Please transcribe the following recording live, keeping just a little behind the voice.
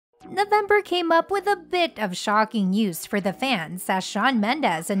November came up with a bit of shocking news for the fans as Shawn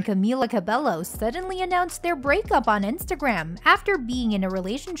Mendes and Camila Cabello suddenly announced their breakup on Instagram after being in a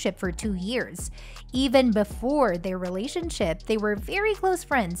relationship for 2 years. Even before their relationship, they were very close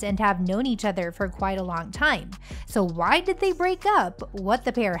friends and have known each other for quite a long time. So why did they break up? What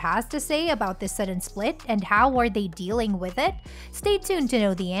the pair has to say about this sudden split and how are they dealing with it? Stay tuned to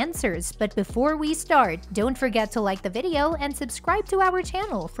know the answers, but before we start, don't forget to like the video and subscribe to our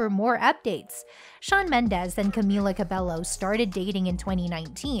channel for more updates. Shawn Mendes and Camila Cabello started dating in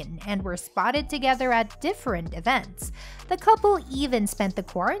 2019 and were spotted together at different events. The couple even spent the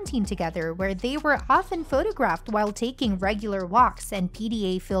quarantine together where they were often photographed while taking regular walks and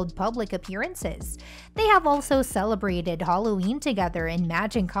PDA-filled public appearances. They have also celebrated Halloween together in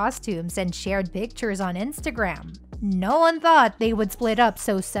matching costumes and shared pictures on Instagram. No one thought they would split up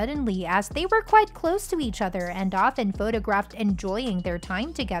so suddenly as they were quite close to each other and often photographed enjoying their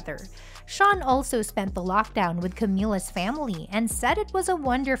time together. Shawn also spent the lockdown with Camila's family and said it was a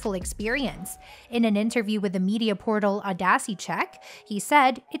wonderful experience. In an interview with the media portal Audacity Check, he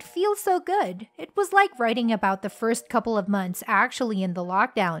said, "It feels so good. It was like writing about the first couple of months actually in the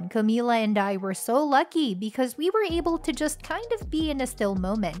lockdown. Camila and I were so lucky because we were able to just kind of be in a still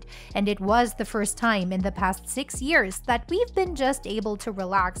moment, and it was the first time in the past 6 years that we've been just able to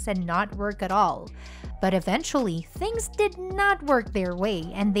relax and not work at all." But eventually, things did not work their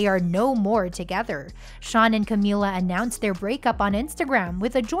way and they are no more together. Shawn and Camila announced their breakup on Instagram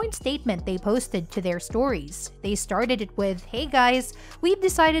with a joint statement they posted to their stories. They started it with, "Hey guys, we've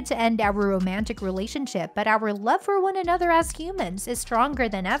decided to end our romantic relationship, but our love for one another as humans is stronger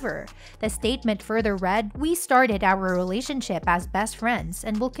than ever." The statement further read, "We started our relationship as best friends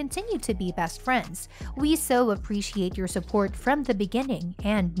and will continue to be best friends. We so appreciate your support from the beginning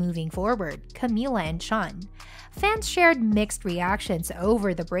and moving forward. Camila and Shawn." Fans shared mixed reactions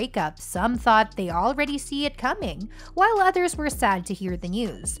over the breakup. Some thought they already see it coming, while others were sad to hear the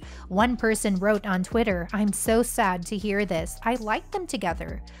news. One person wrote on Twitter, "I'm so sad to hear this. I like them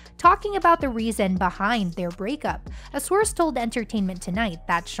together." Talking about the reason behind their breakup, a source told Entertainment Tonight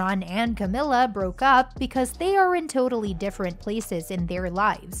that Shawn and Camila broke up because they are in totally different places in their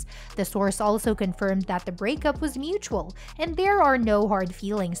lives. The source also confirmed that the breakup was mutual and there are no hard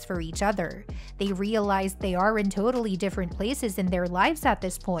feelings for each other. They realized they are in totally different places in their lives at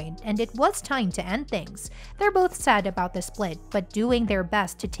this point, and it was time to end things. They're both sad about the split, but doing their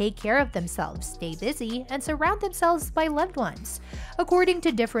best to take care of themselves, stay busy, and surround themselves by loved ones. According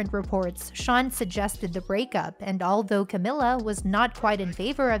to different reports, Shawn suggested the breakup, and although Camila was not quite in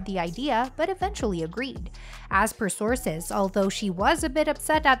favor of the idea, but eventually agreed. As per sources, although she was a bit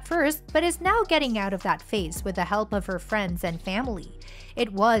upset at first, but is now getting out of that phase with the help of her friends and family.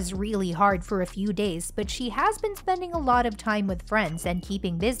 It was really hard for a few days, but she has been spending a lot of time with friends and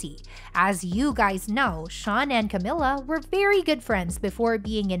keeping busy. As you guys know, Shawn and Camila were very good friends before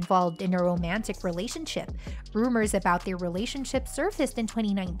being involved in a romantic relationship. Rumors about their relationship surfaced in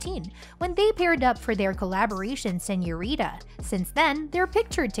 2019 when they paired up for their collaboration Señorita. Since then, they're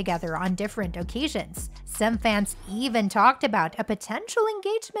pictured together on different occasions. Some fans even talked about a potential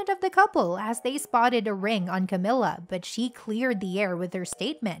engagement of the couple as they spotted a ring on Camila, but she cleared the air with her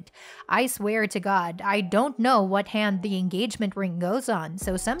statement, "I swear to God, I don't know what hand the engagement ring goes on,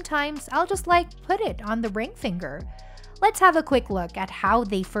 so sometimes I'll just put it on the ring finger." Let's have a quick look at how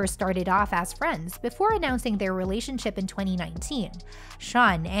they first started off as friends before announcing their relationship in 2019.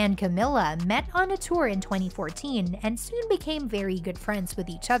 Shawn and Camila met on a tour in 2014 and soon became very good friends with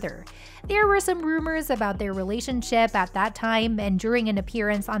each other. There were some rumors about their relationship at that time, and during an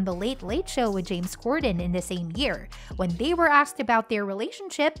appearance on The Late Late Show with James Corden in the same year, when they were asked about their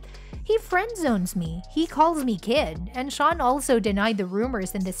relationship, "He friend zones me, he calls me kid," and Shawn also denied the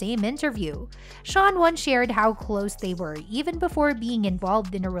rumors in the same interview. Shawn once shared how close they were even before being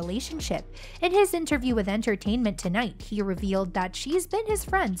involved in a relationship. In his interview with Entertainment Tonight, he revealed that she's been his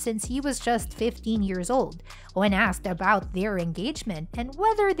friend since he was just 15 years old. When asked about their engagement and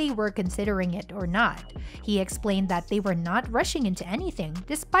whether they were considering it or not, he explained that they were not rushing into anything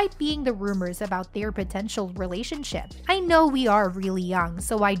despite being the rumors about their potential relationship. "I know we are really young,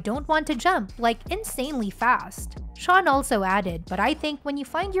 so I don't want to jump insanely fast." Shawn also added, "But I think when you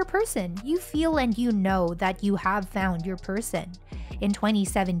find your person, you feel and you know that you have found your person." In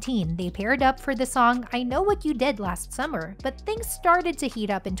 2017, they paired up for the song "I Know What You Did Last Summer," but things started to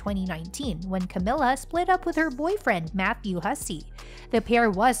heat up in 2019 when Camila split up with her boyfriend Matthew Hussey. The pair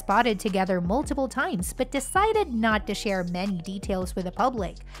was spotted together multiple times but decided not to share many details with the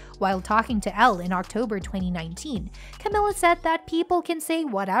public. While talking to Elle in October 2019, Camila said that people can say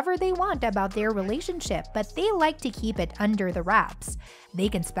whatever they want about their relationship, but they like to keep it under the wraps. They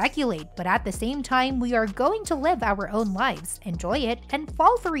can speculate, but at the same time, we are going to live our own lives, enjoy it, and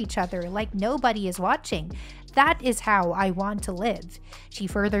fall for each other like nobody is watching. That is how I want to live. She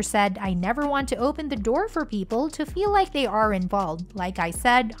further said, I never want to open the door for people to feel like they are involved. Like I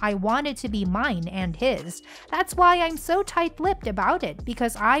said, I want it to be mine and his. That's why I'm so tight-lipped about it,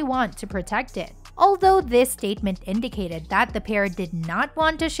 because I want to protect it. Although this statement indicated that the pair did not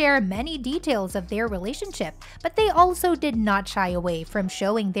want to share many details of their relationship, but they also did not shy away from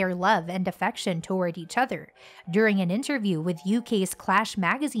showing their love and affection toward each other. During an interview with UK's Clash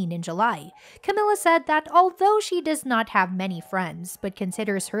magazine in July, Camila said that although she does not have many friends, but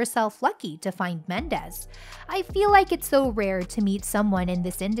considers herself lucky to find Mendes, I feel like it's so rare to meet someone in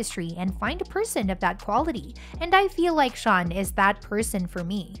this industry and find a person of that quality, and I feel like Shawn is that person for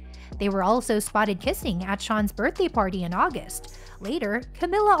me. They were also spotted kissing at Shawn's birthday party in August. Later,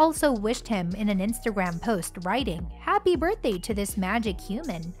 Camila also wished him in an Instagram post writing, "Happy birthday to this magic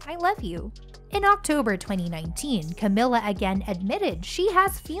human, I love you." In October 2019, Camila again admitted she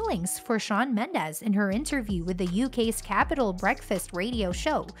has feelings for Shawn Mendes in her interview with the UK's Capital Breakfast radio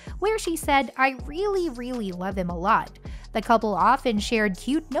show, where she said, "I really love him a lot." The couple often shared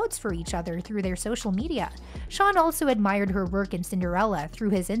cute notes for each other through their social media. Shawn also admired her work in Cinderella through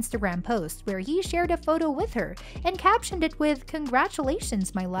his Instagram post, where he shared a photo with her and captioned it with,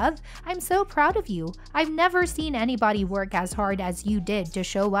 "Congratulations, my love. I'm so proud of you. I've never seen anybody work as hard as you did to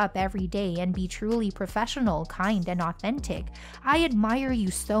show up every day and be truly professional, kind, and authentic. I admire you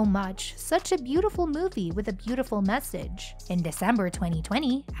so much. Such a beautiful movie with a beautiful message." In December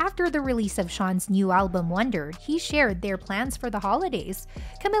 2020, after the release of Shawn's new album Wonder, he shared their plans for the holidays.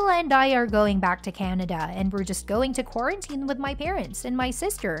 "Camila and I are going back to Canada, and we're just going to quarantine with my parents and my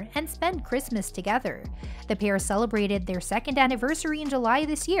sister and spend Christmas together." The pair celebrated their second anniversary in July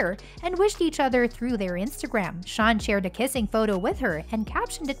this year and wished each other through their Instagram. Shawn shared a kissing photo with her and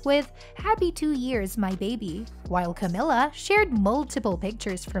captioned it with, "Happy 2 years, my baby," while Camila shared multiple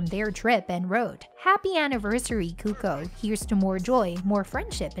pictures from their trip and wrote, "Happy anniversary, Kuko. Here's to more joy, more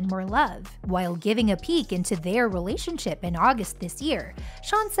friendship, and more love." While giving a peek into their relationship in August this year,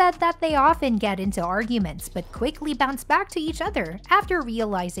 Shawn said that they often get into arguments but quickly bounce back to each other after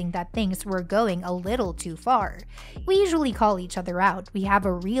realizing that things were going a little too far. "We usually call each other out. We have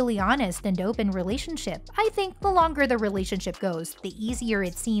a really honest and open relationship. I think the longer the relationship goes, the easier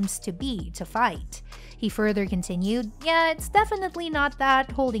it seems to be to fight." He further continued, "Yeah, it's definitely not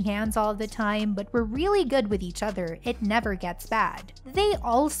that holding hands all the time, but we're really good with each other. It never gets bad." They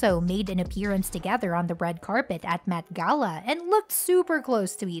also made an appearance together on the red carpet at Met Gala and looked super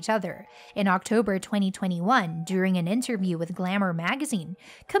close to each other. In October 2021, during an interview with Glamour magazine,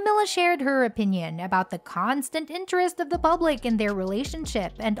 Camila shared her opinion about the constant interest of the public in their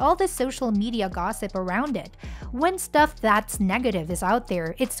relationship and all the social media gossip around it. "When stuff that's negative is out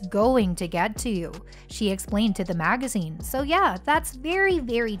there, it's going to get to you," she explained to the magazine. "So yeah, that's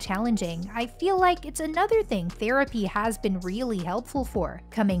very challenging. I feel like it's another thing therapy has been really helpful for."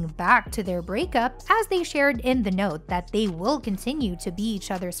 Coming back to their breakup, as they shared in the note that they will continue to be each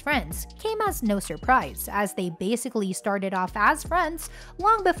other's friends, came as no surprise, as they basically started off as friends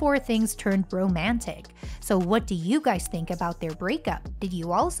long before things turned romantic. So what do you guys think about their breakup? Did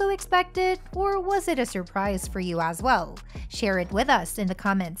you also expect it, or was it a surprise for you as well? Share it with us in the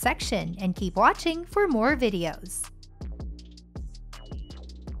comment section and keep watching for more videos.